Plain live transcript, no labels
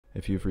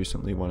If you've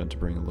recently wanted to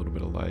bring a little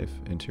bit of life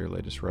into your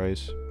latest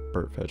rice,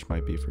 Brrtfetch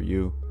might be for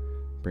you,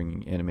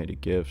 bringing animated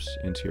GIFs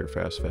into your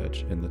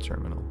FastFetch in the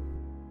terminal.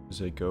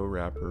 Is a Go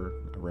wrapper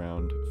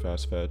around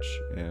FastFetch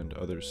and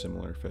other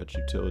similar fetch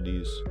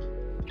utilities.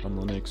 On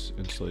Linux,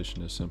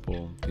 installation is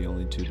simple. The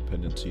only two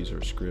dependencies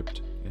are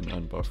script and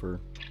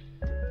unbuffer.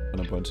 On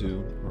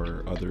Ubuntu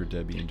or other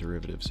Debian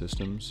derivative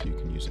systems, you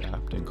can use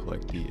apt and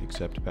collect the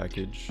accept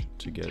package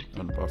to get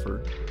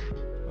unbuffer.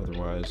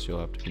 Otherwise, you'll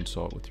have to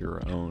consult with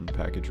your own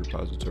package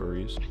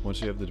repositories.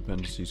 Once you have the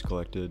dependencies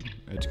collected,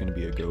 it's going to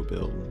be a Go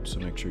build, so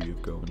make sure you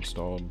have Go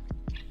installed.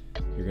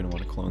 You're going to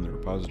want to clone the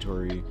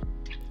repository,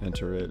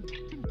 enter it,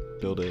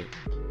 build it.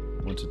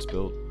 Once it's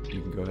built,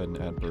 you can go ahead and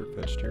add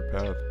Brrtfetch to your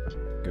path.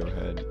 Go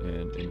ahead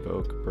and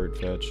invoke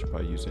Brrtfetch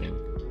by using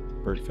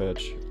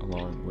Brrtfetch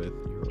along with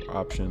your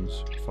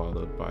options,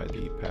 followed by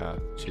the path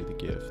to the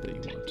GIF that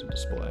you want to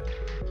display.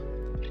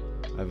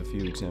 I have a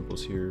few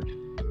examples here.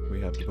 We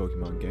have the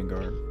Pokemon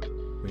Gengar,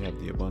 we have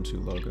the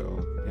Ubuntu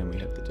logo, and we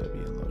have the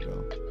Debian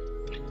logo.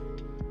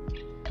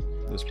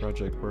 This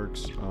project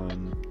works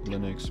on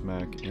Linux,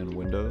 Mac, and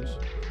Windows.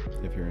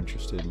 If you're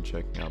interested in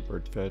checking out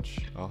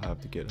Brrtfetch, I'll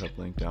have the GitHub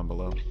link down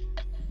below.